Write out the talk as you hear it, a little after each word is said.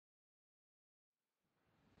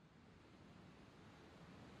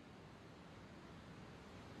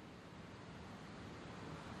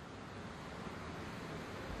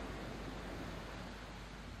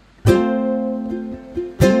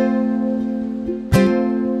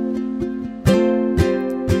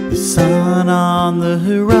Sun on the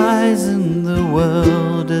horizon, the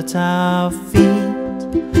world at our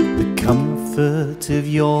feet, the comfort of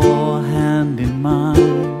your hand in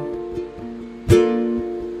mine.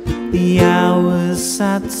 The hours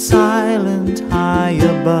sat silent high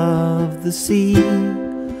above the sea,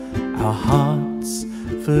 our hearts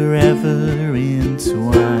forever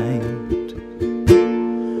entwined.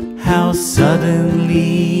 How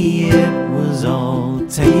suddenly it was all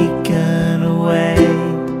taken away,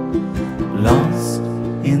 lost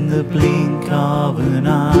in the blink of an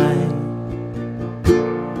eye.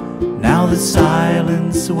 Now the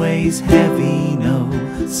silence weighs heavy, no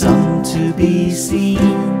sun to be seen,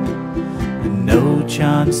 and no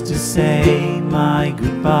chance to say my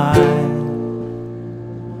goodbye.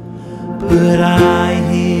 But I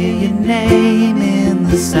hear your name in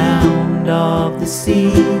the sound of the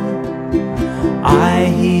sea. I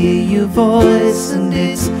hear your voice and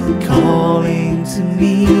it's calling to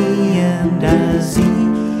me, and as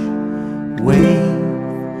each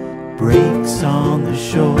wave breaks on the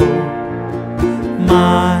shore,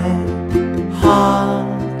 my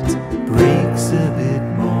heart breaks a bit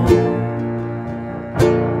more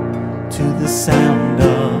to the sound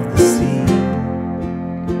of the sea.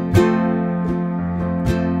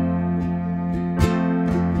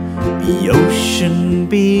 The ocean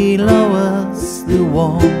below us, the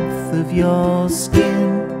warmth of your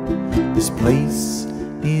skin, this place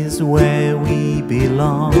is where we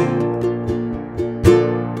belong.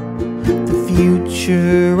 The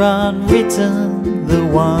future unwritten, the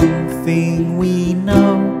one thing we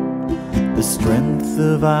know, the strength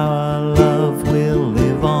of our love will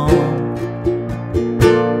live on.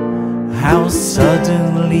 How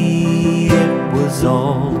suddenly it was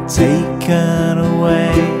all taken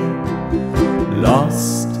away,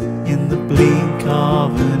 lost in the blink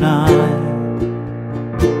of an eye.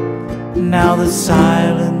 Now the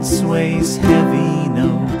silence weighs heavy,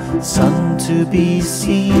 no sun to be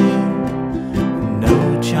seen,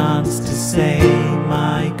 no chance to say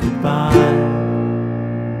my goodbye.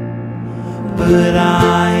 But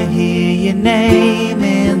I hear your name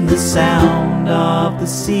in the sound of the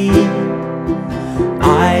sea.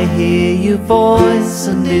 I hear your voice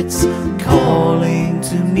and it's calling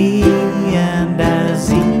to me, and as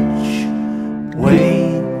each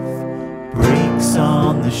wave breaks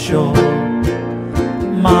on the shore,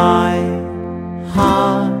 my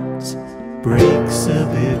heart breaks a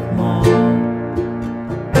bit more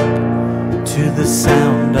to the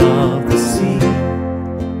sound of the sea.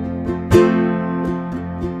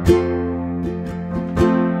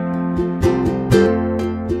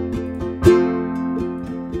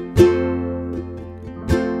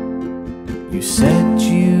 You said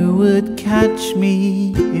you would catch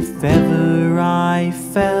me if ever I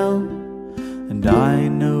fell, and I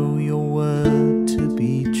know your word to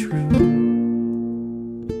be true.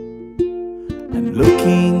 And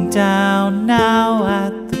looking down now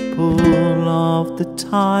at the pull of the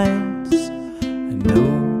tides, I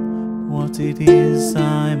know what it is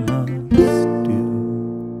I must do.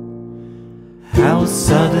 How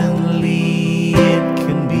suddenly it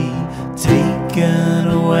can be taken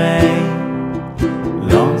away,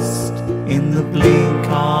 lost in the blink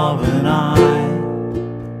of an eye.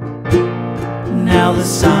 Now the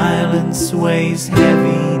silence weighs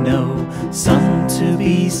heavy, no sun to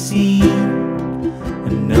be seen,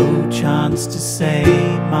 and no chance to say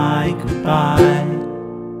my goodbye.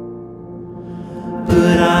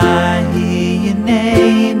 But I hear your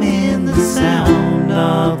name in the sound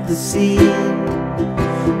of the sea.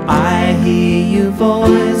 I hear your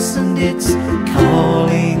voice and it's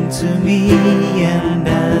calling to me, and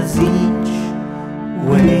as each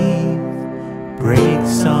wave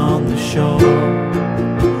breaks on the shore,